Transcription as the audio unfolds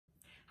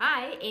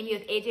Hi, Amy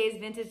with AJ's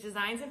Vintage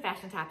Designs and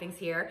Fashion Toppings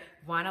here.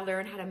 Want to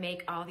learn how to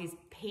make all these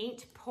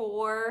paint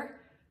pour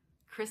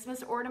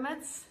Christmas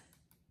ornaments?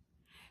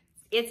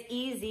 It's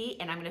easy,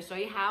 and I'm going to show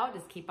you how.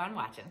 Just keep on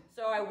watching.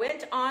 So I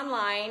went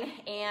online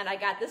and I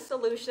got this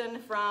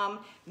solution from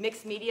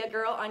Mixed Media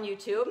Girl on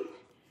YouTube.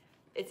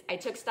 I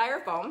took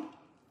styrofoam,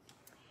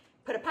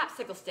 put a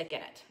popsicle stick in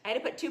it. I had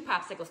to put 2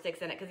 popsicle sticks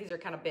in it because these are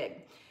kind of big.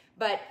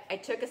 But I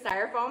took a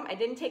styrofoam, I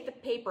didn't take the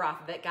paper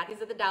off of it, got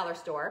these at the dollar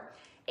store,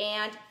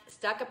 and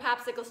stuck a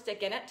popsicle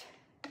stick in it.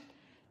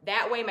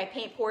 That way my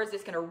paint pour is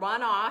just gonna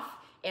run off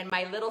and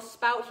my little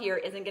spout here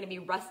isn't gonna be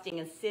rusting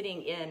and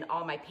sitting in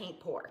all my paint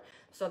pour.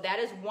 So that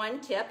is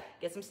one tip.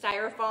 Get some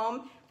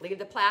styrofoam, leave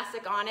the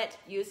plastic on it,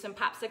 use some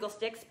popsicle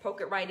sticks,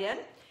 poke it right in,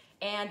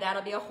 and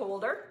that'll be a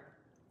holder.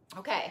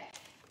 Okay,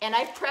 and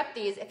I've prepped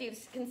these, if you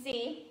can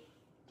see,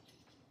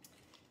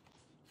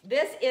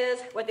 this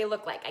is what they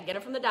look like. I get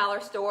them from the dollar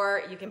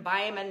store. You can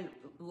buy them in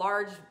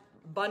large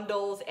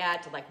bundles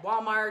at like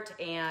Walmart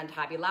and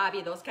Hobby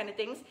Lobby, those kind of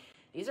things.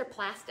 These are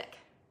plastic.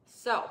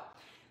 So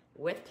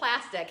with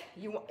plastic,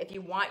 if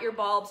you want your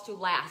bulbs to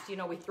last, you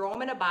know, we throw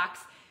them in a box,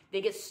 they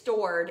get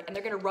stored and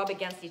they're gonna rub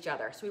against each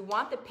other. So we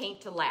want the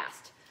paint to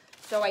last.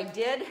 So I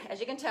did,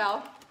 as you can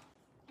tell,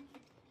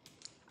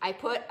 I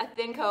put a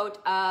thin coat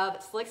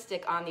of slick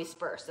stick on these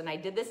first, and I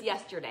did this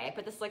yesterday. I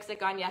put the slick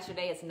stick on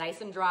yesterday. It's nice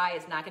and dry.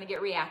 It's not gonna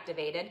get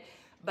reactivated,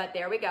 but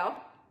there we go.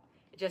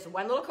 Just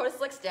one little coat of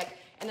slick stick.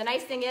 And the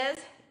nice thing is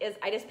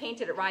I just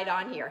painted it right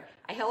on here.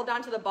 I held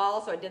onto the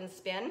ball so it didn't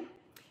spin,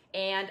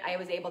 and I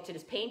was able to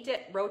just paint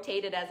it,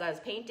 rotate it as I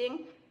was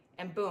painting,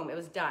 and boom, it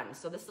was done.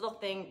 So this little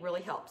thing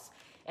really helps.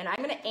 And I'm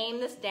gonna aim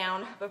this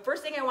down, but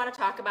first thing I wanna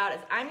talk about is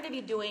I'm gonna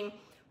be doing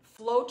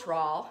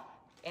Floetrol,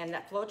 and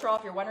that Floetrol,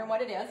 if you're wondering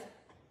what it is,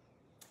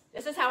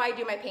 this is how I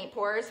do my paint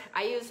pours.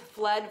 I use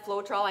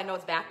Floetrol. I know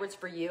it's backwards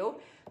for you,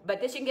 but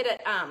this you can get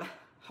at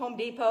Home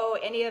Depot,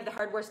 any of the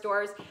hardware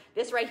stores.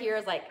 This right here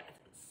is like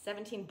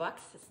 17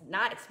 bucks. It's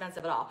not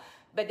expensive at all.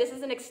 But this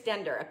is an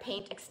extender, a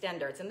paint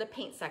extender. It's in the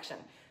paint section,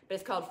 but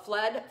it's called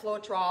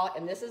Floetrol,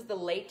 and this is the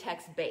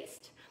latex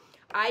based.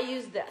 I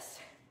use this.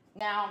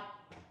 Now,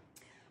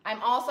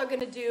 I'm also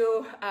gonna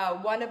do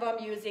one of them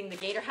using the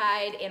gator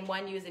hide and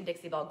one using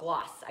Dixie Belle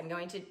gloss. I'm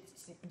going to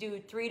do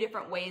 3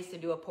 different ways to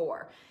do a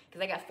pour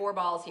because I got 4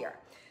 balls here.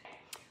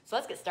 So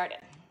let's get started.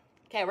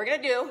 Okay, we're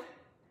gonna do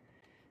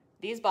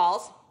these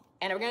balls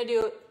and we're gonna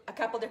do a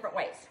couple different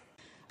ways.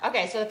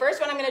 Okay, so the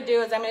first one I'm gonna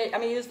do is I'm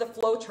gonna use the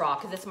Floetrol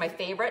because it's my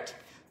favorite.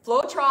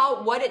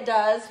 Floetrol, what it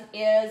does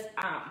is,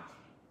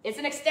 it's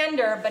an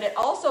extender, but it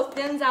also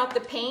thins out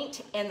the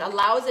paint and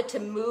allows it to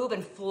move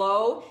and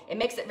flow. It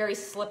makes it very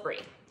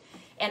slippery.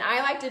 And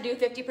I like to do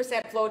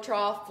 50%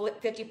 Floetrol,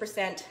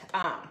 50%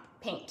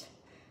 paint.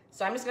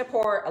 So I'm just gonna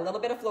pour a little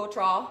bit of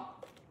Floetrol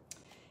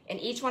in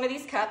each one of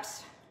these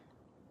cups.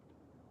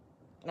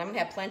 And I'm gonna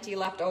have plenty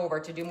left over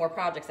to do more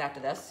projects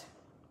after this.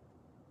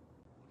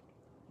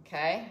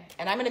 Okay,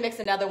 and I'm gonna mix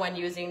another one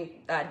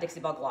using Dixie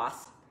Belle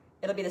gloss.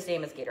 It'll be the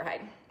same as gator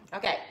hide.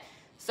 Okay,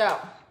 so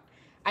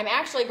I'm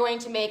actually going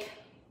to make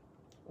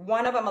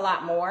one of them a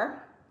lot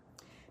more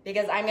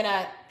because I'm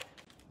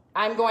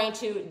going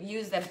to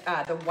use the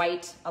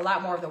white, a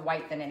lot more of the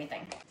white than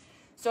anything.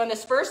 So in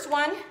this first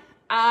one,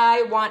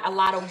 I want a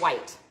lot of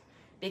white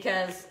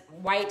because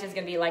white is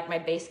gonna be like my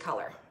base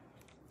color.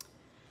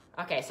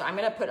 Okay, so I'm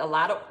gonna put a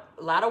lot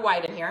of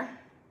white in here.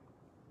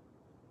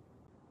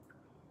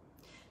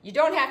 You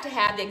don't have to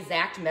have the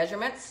exact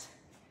measurements.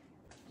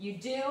 You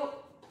do,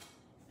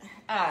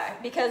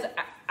 because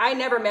I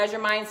never measure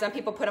mine. Some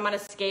people put them on a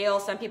scale,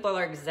 some people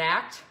are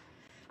exact.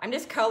 I'm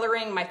just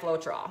coloring my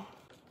Floetrol.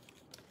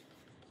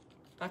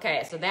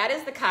 Okay, so that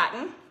is the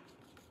cotton.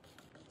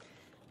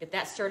 Get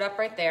that stirred up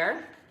right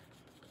there.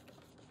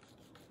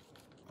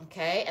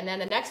 Okay, and then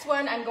the next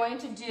one I'm going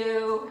to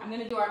do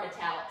our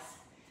metallics.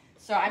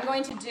 So I'm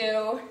going to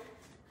do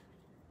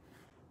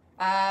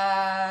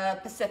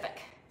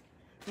Pacific.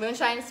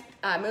 Moonshine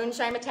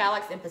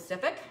Metallics in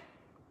Pacific.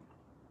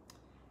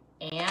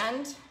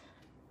 And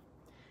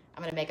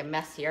I'm gonna make a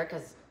mess here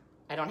because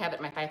I don't have it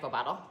in my FIFO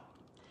bottle.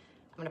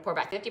 I'm gonna pour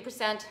about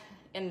 50%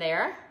 in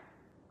there.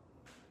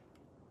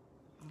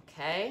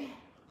 Okay.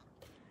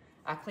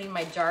 I'll clean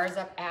my jars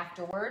up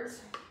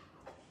afterwards.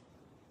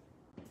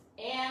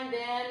 And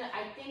then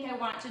I think I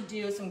want to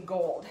do some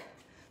gold.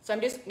 So I'm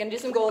just gonna do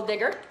some gold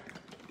digger.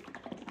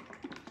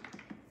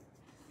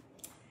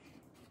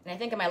 And I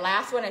think in my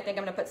last one, I think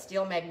I'm gonna put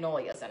steel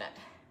magnolias in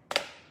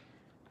it.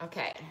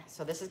 Okay,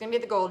 so this is gonna be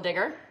the gold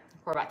digger.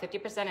 Pour about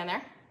 50% in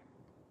there.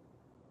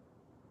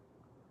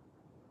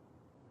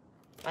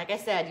 Like I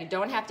said, you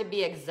don't have to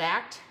be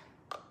exact.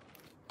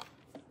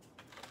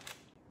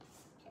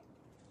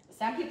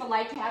 Some people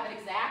like to have it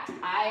exact.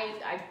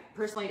 I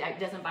personally, it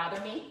doesn't bother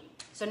me.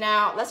 So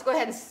now let's go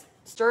ahead and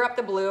stir up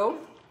the blue.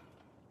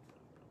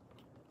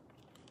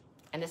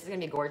 And this is gonna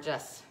be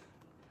gorgeous.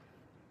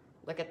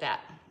 Look at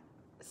that.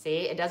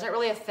 See, it doesn't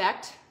really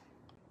affect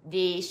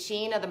the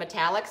sheen of the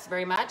metallics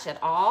very much at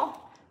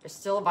all. They're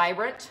still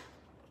vibrant.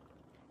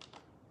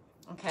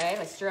 Okay,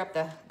 let's stir up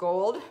the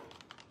gold.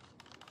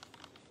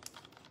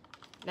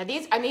 Now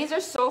these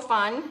are so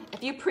fun.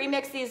 If you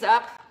pre-mix these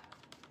up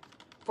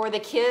for the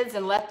kids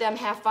and let them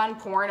have fun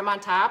pouring them on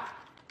top,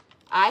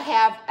 I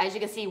have, as you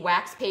can see,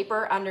 wax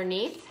paper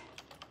underneath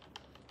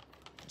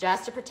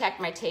just to protect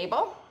my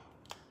table.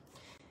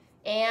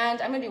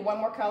 And I'm gonna do one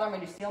more color. I'm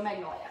gonna do Steel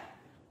Magnolia.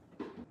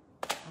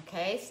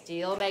 Okay,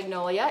 Steel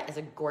Magnolia is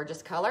a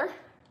gorgeous color.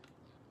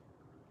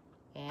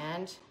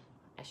 And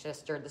I should have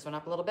stirred this one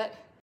up a little bit.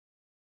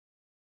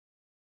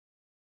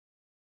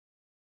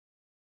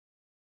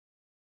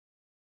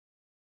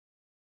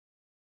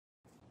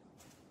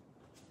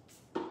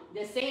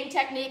 The same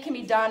technique can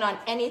be done on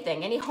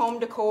anything, any home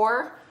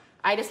decor.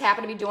 I just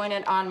happen to be doing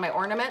it on my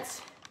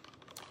ornaments.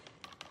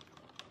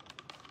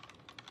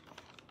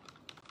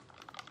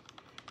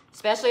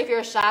 Especially if you're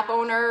a shop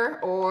owner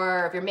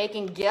or if you're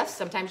making gifts,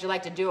 sometimes you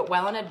like to do it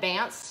well in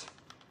advance.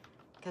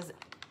 Because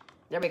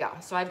there we go.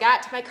 So I've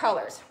got my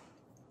colors.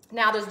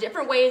 Now there's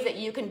different ways that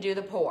you can do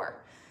the pour.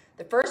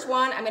 The first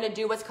one, I'm gonna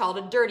do what's called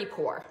a dirty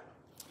pour.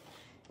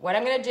 What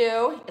I'm gonna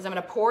do is I'm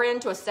gonna pour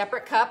into a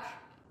separate cup.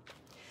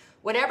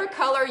 Whatever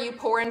color you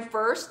pour in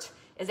first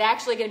is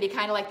actually gonna be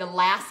kind of like the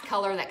last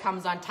color that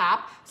comes on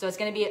top. So it's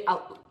gonna be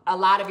a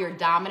lot of your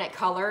dominant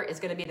color is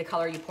gonna be the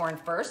color you pour in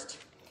first.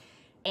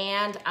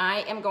 And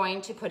I am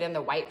going to put in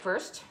the white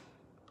first.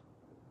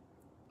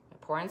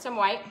 Pour in some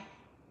white.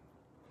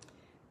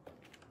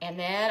 And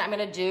then I'm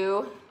gonna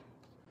do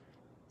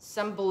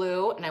some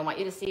blue, and I want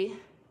you to see,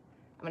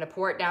 I'm gonna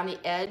pour it down the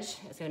edge.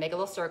 It's gonna make a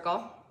little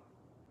circle.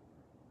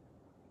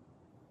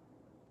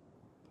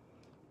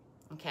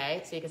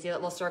 Okay, so you can see that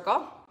little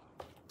circle.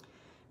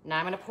 Now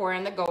I'm gonna pour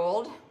in the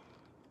gold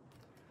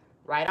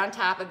right on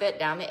top of it,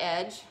 down the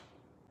edge.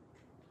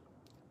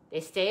 They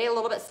stay a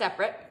little bit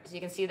separate, so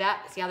you can see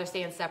that. See how they're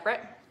staying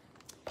separate?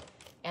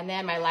 And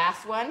then my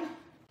last one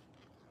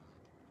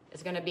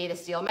is gonna be the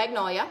Steel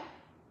Magnolia.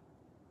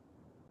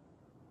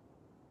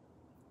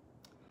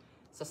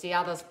 So see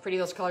how pretty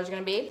those colors are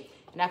gonna be?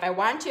 Now if I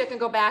want to, I can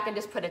go back and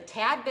just put a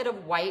tad bit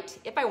of white.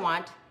 If I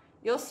want,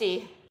 you'll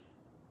see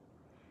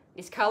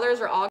these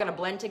colors are all gonna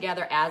blend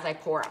together as I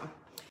pour them.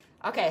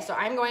 Okay, so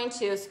I'm going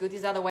to scoot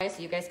these out of the way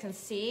so you guys can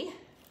see.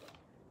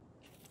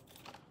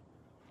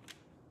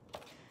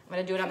 I'm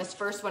gonna do it on this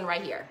first one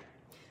right here.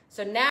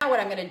 So now what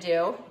I'm gonna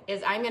do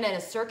is I'm gonna, in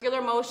a circular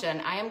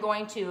motion, I am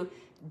going to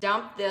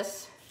dump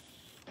this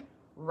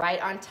right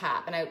on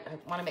top. And I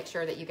wanna make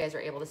sure that you guys are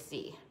able to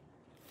see.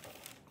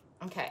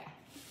 Okay.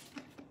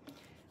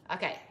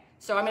 Okay,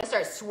 so I'm gonna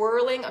start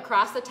swirling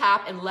across the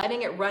top and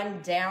letting it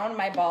run down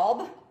my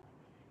bulb.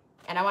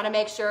 And I wanna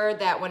make sure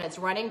that when it's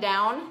running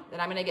down, that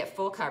I'm gonna get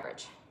full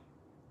coverage.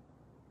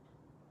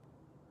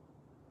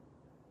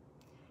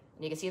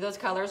 And you can see those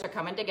colors are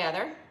coming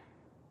together.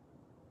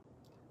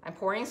 I'm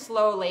pouring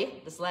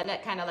slowly, just letting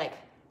it kind of like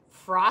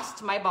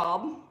frost my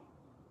bulb.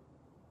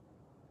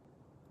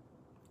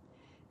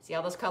 See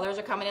how those colors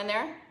are coming in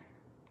there?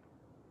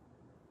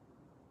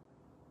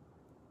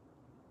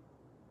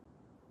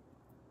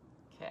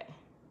 Okay.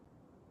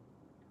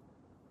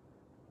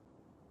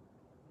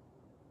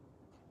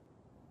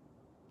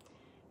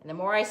 And the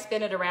more I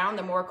spin it around,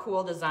 the more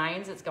cool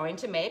designs it's going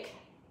to make.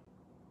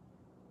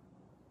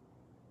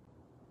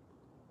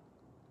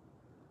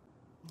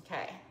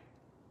 Okay.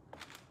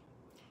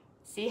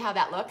 See how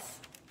that looks?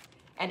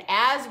 And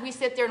as we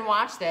sit there and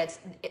watch this,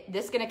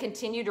 this is gonna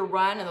continue to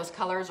run and those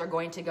colors are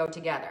going to go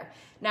together.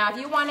 Now, if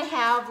you wanna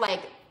have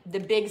like the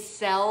big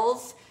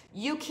cells,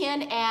 you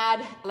can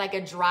add like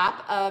a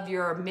drop of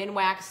your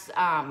Minwax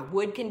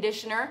wood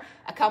conditioner,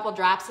 a couple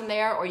drops in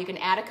there, or you can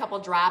add a couple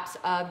drops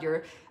of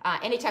your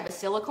any type of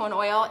silicone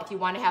oil if you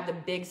wanna have the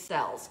big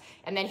cells,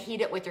 and then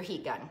heat it with your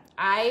heat gun.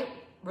 I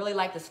really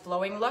like this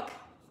flowing look.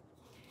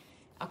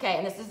 Okay,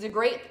 and this is a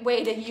great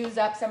way to use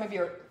up some of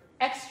your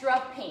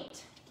extra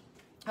paint.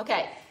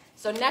 Okay,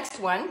 so next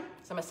one,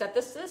 so I'm gonna set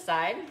this to the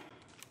side.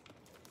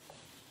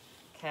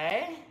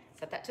 Okay,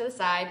 set that to the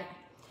side.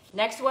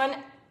 Next one,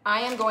 I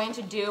am going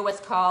to do what's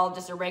called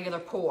just a regular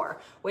pour,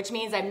 which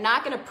means I'm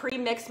not gonna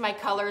pre-mix my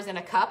colors in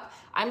a cup.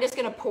 I'm just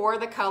gonna pour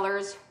the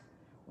colors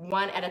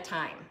one at a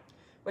time,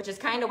 which is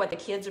kind of what the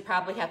kids would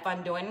probably have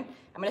fun doing.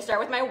 I'm gonna start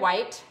with my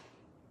white,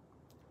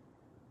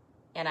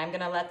 and I'm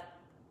gonna let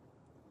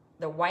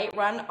the white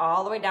run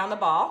all the way down the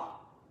ball.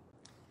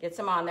 Get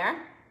some on there.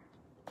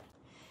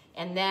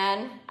 And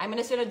then I'm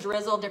just gonna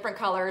drizzle different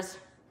colors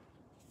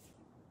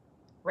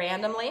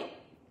randomly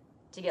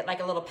to get like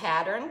a little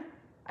pattern.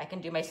 I can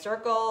do my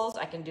circles,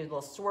 I can do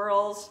little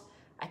swirls,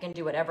 I can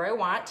do whatever I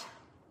want.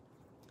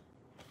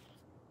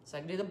 So I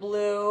can do the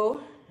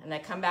blue, and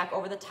then come back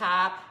over the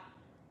top,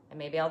 and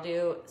maybe I'll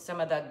do some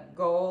of the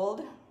gold,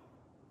 and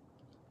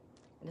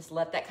just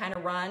let that kind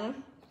of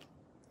run.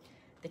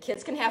 The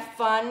kids can have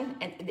fun,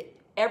 and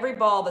every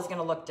bulb is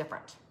gonna look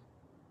different.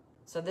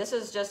 So this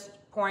is just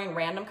pouring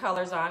random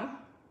colors on.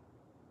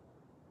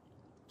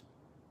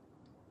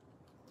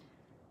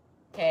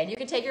 Okay, and you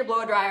can take your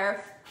blow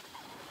dryer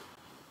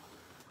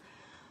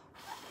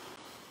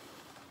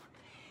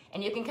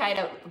and you can kind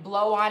of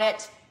blow on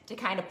it to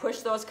kind of push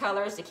those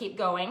colors to keep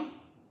going.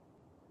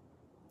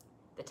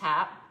 The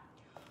top.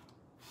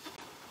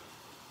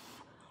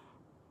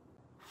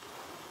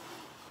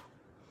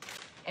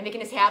 and we can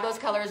just have those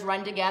colors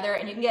run together,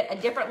 and you can get a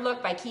different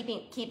look by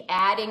keep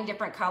adding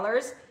different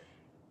colors.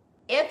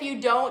 If you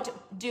don't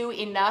do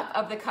enough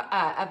of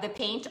the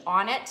paint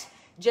on it,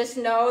 just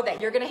know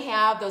that you're gonna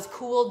have those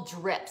cool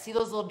drips. See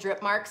those little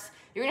drip marks?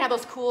 You're gonna have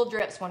those cool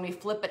drips when we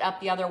flip it up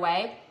the other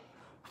way.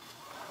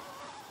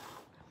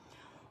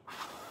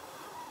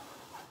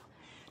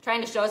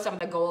 Trying to show some of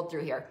the gold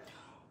through here.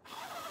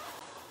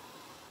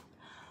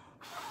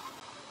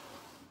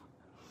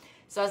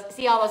 So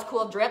see all those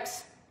cool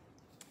drips?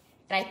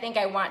 And I think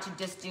I want to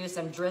just do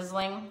some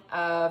drizzling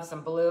of some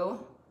blue.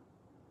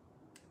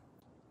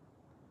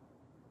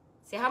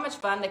 See how much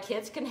fun the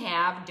kids can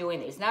have doing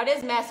these. Now it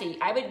is messy.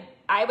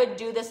 I would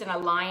do this in a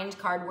lined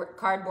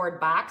cardboard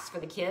box for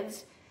the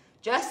kids,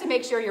 just to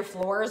make sure your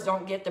floors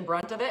don't get the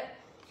brunt of it.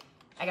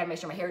 I gotta make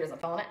sure my hair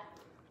doesn't fall in it.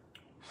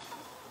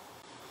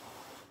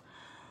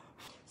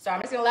 So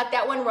I'm just gonna let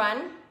that one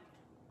run,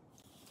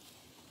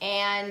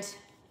 and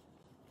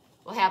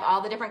we'll have all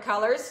the different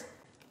colors.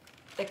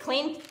 The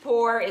clean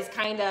pour is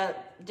kind of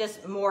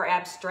just more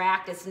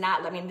abstract. It's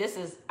not, I mean,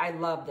 I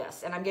love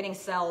this, and I'm getting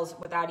cells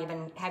without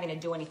even having to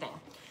do anything.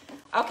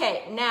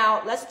 Okay,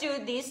 now let's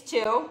do these two.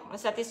 I'm gonna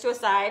set these two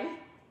aside,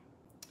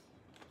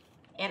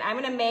 and I'm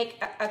gonna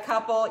make a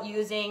couple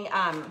using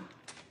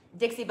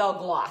Dixie Belle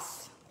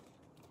gloss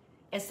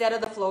instead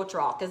of the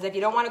Floetrol, because if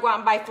you don't want to go out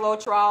and buy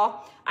Floetrol,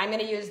 I'm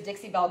gonna use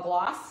Dixie Belle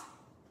gloss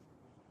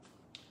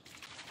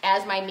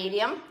as my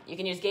medium. You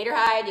can use Gator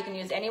Hide, you can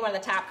use any one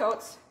of the top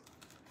coats.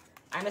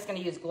 I'm just gonna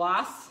use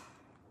gloss,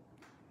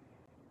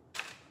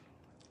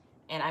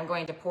 and I'm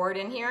going to pour it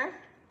in here.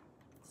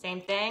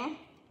 Same thing,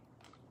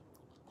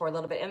 pour a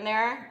little bit in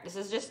there. This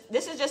is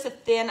just to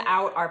thin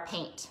out our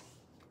paint.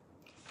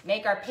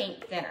 Make our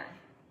paint thinner.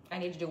 I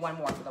need to do one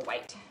more for the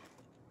white.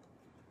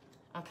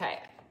 Okay.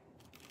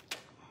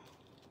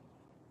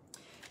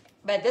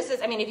 But this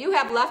is, I mean, if you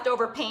have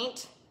leftover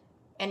paint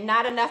and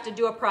not enough to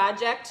do a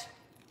project,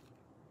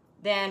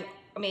 then,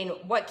 I mean,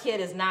 what kid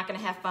is not gonna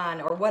have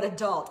fun, or what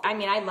adult? I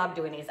mean, I love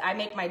doing these. I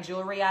make my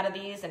jewelry out of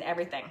these and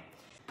everything.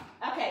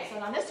 Okay, so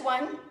on this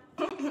one,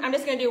 I'm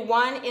just gonna do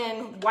one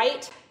in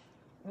white,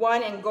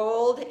 one in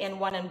gold, and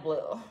one in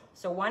blue.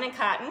 So one in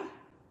cotton.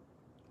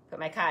 Put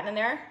my cotton in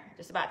there,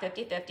 just about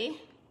 50-50.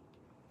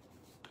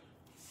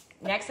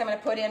 Next, I'm gonna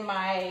put in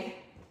my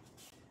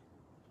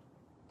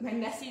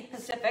messy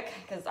Pacific,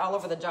 because it's all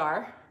over the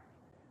jar.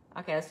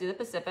 Okay, let's do the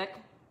Pacific.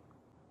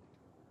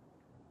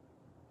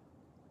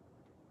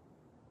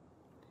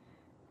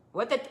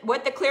 What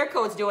the clear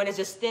coat's doing is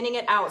just thinning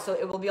it out so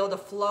it will be able to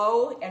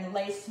flow and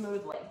lay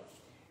smoothly.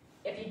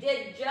 If you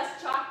did just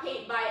chalk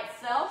paint by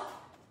itself,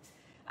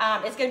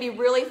 it's gonna be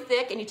really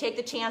thick, and you take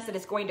the chance that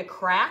it's going to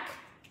crack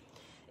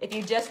if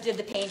you just did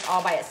the paint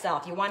all by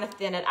itself. You wanna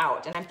thin it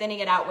out, and I'm thinning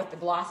it out with the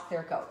gloss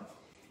clear coat.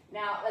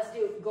 Now let's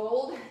do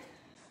gold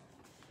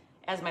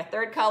as my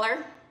third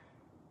color,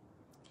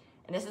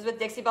 and this is with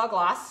Dixie Belle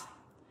gloss.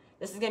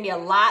 This is gonna be a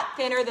lot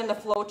thinner than the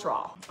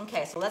Floetrol.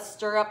 Okay, so let's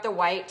stir up the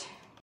white.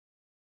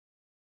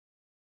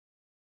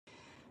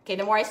 Okay,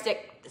 the more I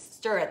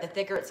stir it, the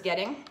thicker it's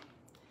getting.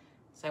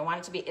 So I want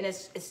it to be, and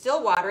it's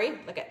still watery.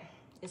 Look at,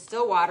 it's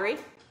still watery.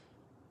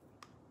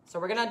 So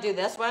we're gonna do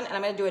this one, and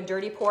I'm gonna do a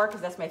dirty pour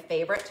because that's my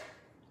favorite.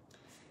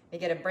 You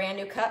get a brand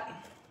new cup.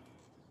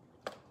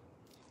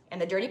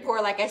 And the dirty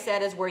pour, like I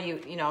said, is where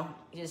you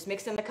just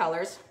mix in the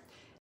colors.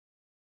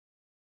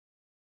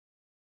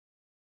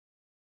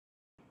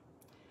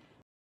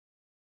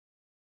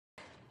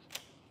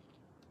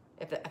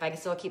 If I can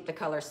still keep the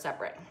colors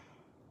separate.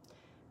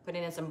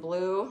 Putting in some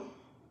blue.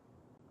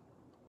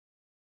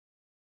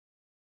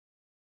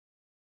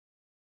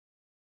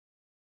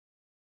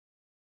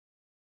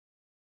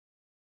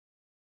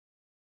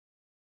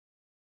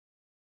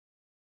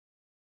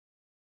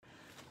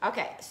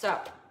 Okay, so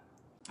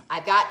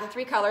I've got the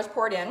three colors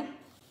poured in.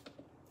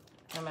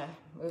 I'm gonna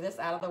move this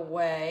out of the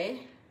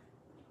way.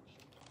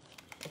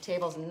 The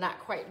table's not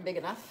quite big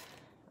enough.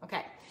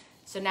 Okay,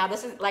 so now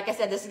this is, like I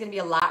said, this is gonna be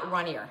a lot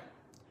runnier,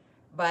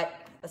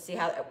 but let's see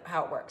how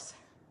it works.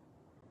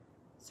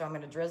 So I'm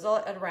gonna drizzle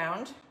it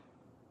around.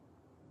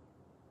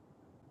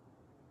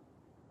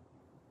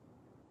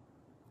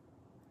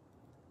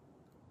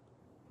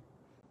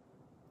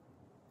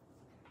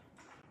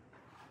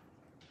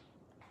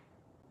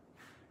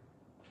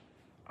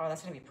 Oh,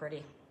 that's gonna be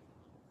pretty.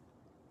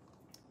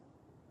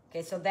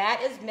 Okay, so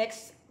that is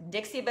mixed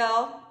Dixie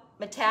Belle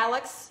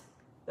Metallics,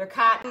 they're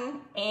cotton,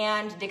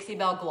 and Dixie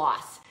Belle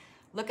gloss.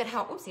 Look at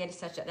how, oopsie, I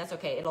just touched it. That's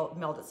okay, it'll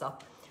meld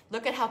itself.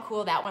 Look at how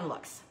cool that one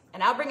looks.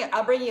 And I'll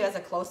bring you as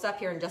a close-up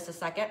here in just a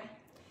second.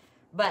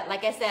 But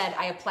like I said,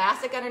 I have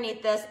plastic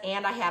underneath this,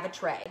 and I have a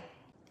tray.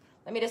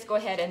 Let me just go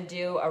ahead and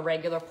do a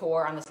regular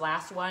pour on this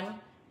last one.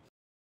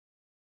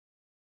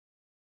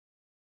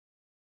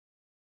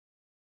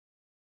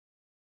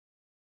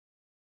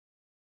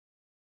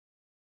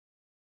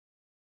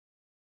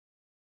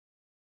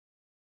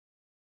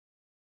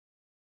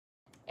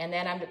 And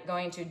then I'm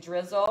going to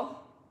drizzle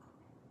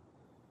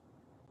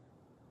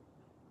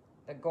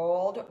the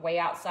gold way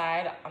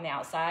outside on the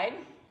outside,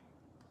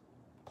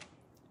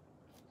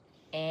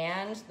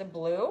 and the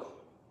blue.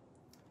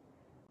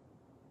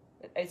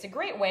 It's a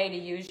great way to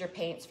use your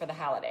paints for the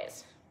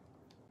holidays.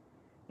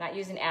 Not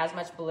using as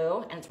much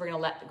blue, and so we're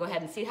gonna go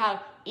ahead and see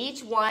how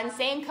each one,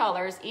 same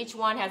colors, each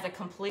one has a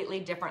completely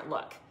different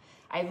look.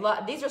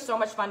 These are so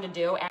much fun to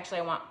do. Actually,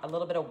 I want a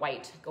little bit of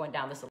white going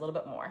down this a little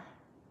bit more.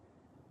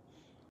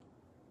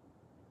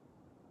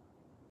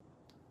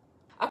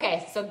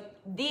 Okay, so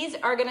these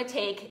are gonna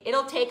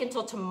it'll take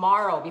until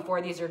tomorrow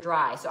before these are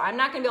dry. So I'm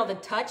not gonna be able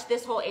to touch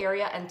this whole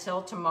area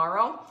until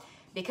tomorrow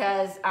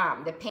because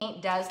the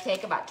paint does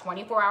take about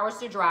 24 hours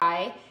to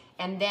dry,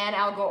 and then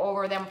I'll go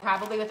over them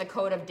probably with a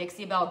coat of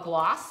Dixie Belle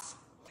gloss.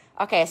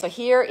 Okay, so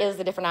here is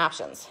the different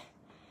options.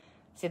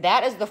 See,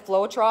 that is the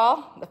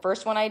Floetrol, the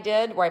first one I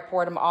did, where I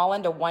poured them all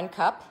into 1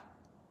 cup.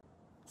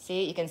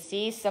 See, you can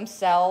see some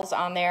cells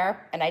on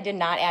there, and I did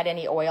not add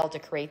any oil to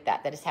create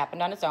that. That just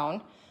happened on its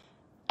own.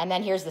 And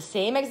then here's the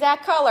same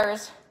exact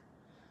colors,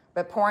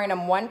 but pouring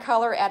them 1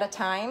 color at a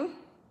time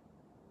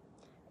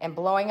and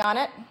blowing on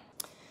it.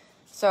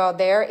 So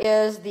there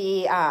is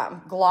the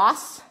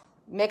gloss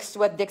mixed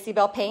with Dixie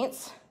Belle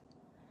paints.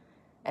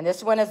 And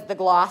this one is the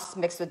gloss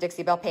mixed with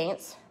Dixie Belle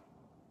paints.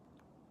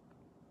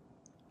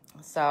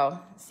 So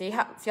see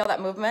how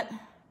that movement?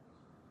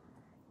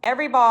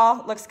 Every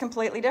ball looks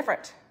completely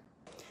different.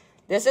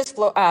 This is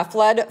Flood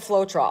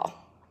Floetrol,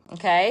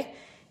 okay?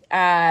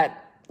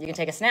 You can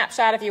take a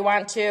snapshot if you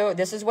want to.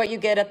 This is what you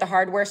get at the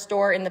hardware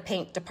store in the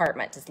paint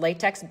department. It's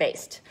latex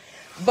based.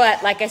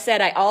 But like I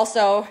said,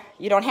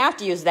 you don't have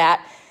to use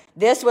that.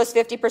 This was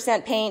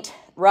 50% paint,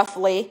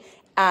 roughly,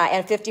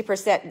 and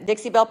 50%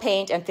 Dixie Belle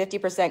paint and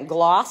 50%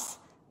 gloss,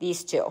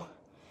 these two.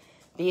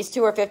 These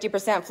two are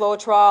 50%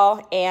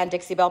 Floetrol and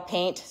Dixie Belle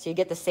paint, so you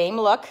get the same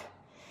look.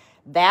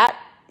 That,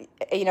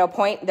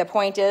 the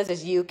point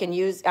is you can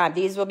use,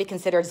 these will be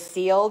considered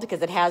sealed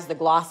because it has the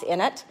gloss in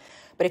it.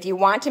 But if you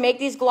want to make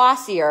these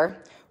glossier,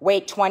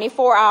 wait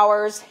 24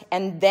 hours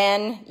and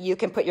then you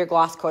can put your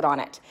gloss coat on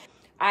it.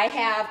 I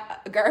have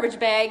a garbage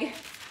bag,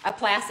 a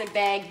plastic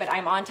bag, but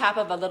I'm on top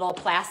of a little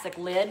plastic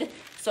lid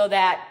so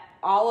that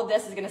all of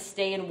this is gonna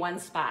stay in one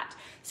spot.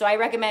 So I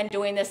recommend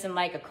doing this in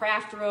like a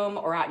craft room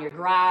or out in your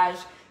garage,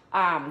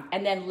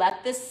 and then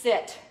let this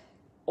sit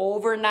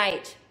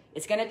overnight.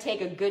 It's gonna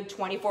take a good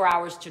 24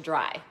 hours to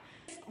dry.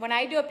 When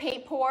I do a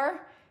paint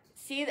pour,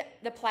 see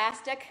the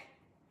plastic?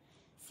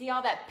 See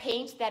all that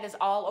paint that is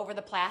all over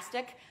the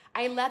plastic?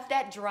 I let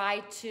that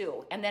dry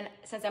too. And then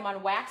since I'm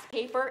on wax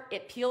paper,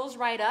 it peels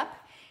right up,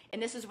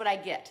 and this is what I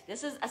get.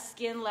 This is a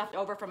skin left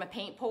over from a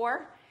paint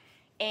pour,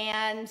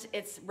 and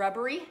it's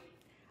rubbery.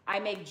 I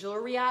make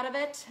jewelry out of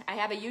it. I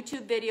have a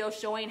YouTube video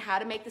showing how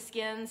to make the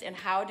skins and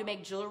how to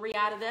make jewelry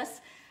out of this.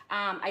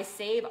 I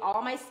save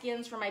all my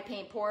skins from my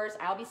paint pours.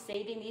 I'll be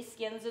saving these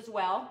skins as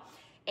well.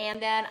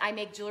 And then I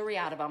make jewelry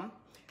out of them.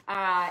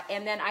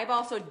 And then I've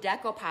also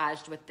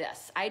decoupaged with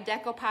this. I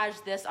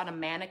decoupaged this on a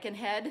mannequin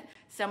head,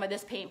 some of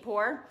this paint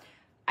pour.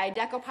 I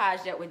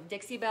decoupaged it with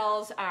Dixie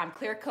Belle's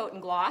clear coat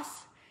and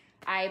gloss.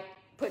 I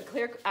put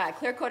clear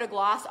coat of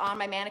gloss on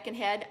my mannequin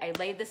head. I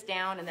laid this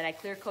down and then I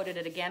clear coated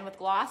it again with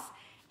gloss.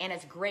 And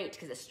it's great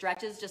because it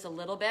stretches just a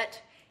little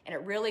bit and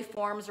it really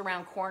forms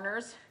around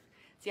corners.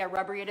 See how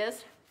rubbery it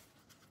is?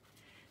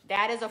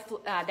 That is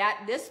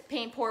this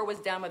paint pour was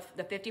done with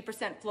the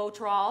 50%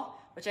 Floetrol,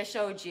 which I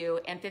showed you,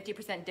 and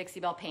 50% Dixie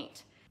Belle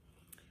paint.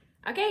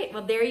 Okay,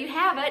 well there you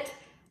have it.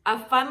 A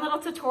fun little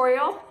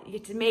tutorial. You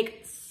get to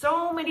make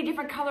so many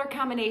different color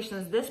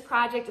combinations. This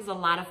project is a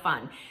lot of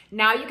fun.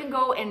 Now you can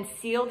go and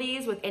seal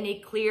these with any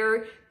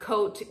clear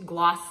coat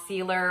gloss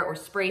sealer or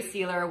spray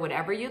sealer,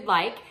 whatever you'd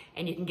like,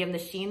 and you can give them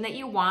the sheen that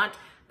you want.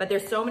 But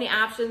there's so many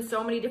options,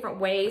 so many different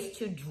ways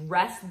to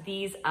dress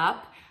these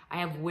up. I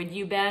have Would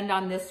You Bend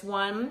on this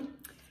one.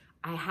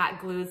 I hot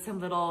glued some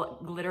little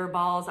glitter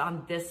balls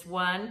on this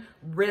one,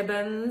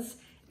 ribbons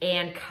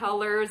and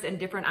colors and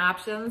different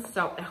options.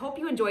 So I hope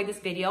you enjoyed this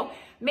video.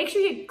 Make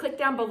sure you click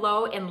down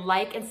below and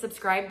like and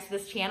subscribe to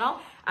this channel.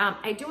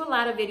 I do a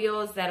lot of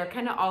videos that are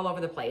kind of all over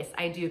the place.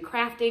 I do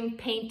crafting,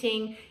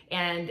 painting,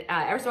 and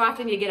every so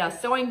often you get a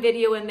sewing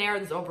video in there.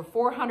 There's over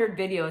 400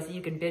 videos that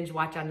you can binge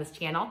watch on this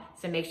channel.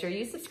 So make sure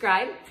you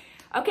subscribe.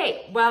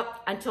 Okay, well,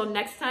 until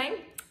next time,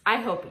 I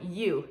hope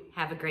you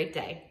have a great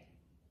day.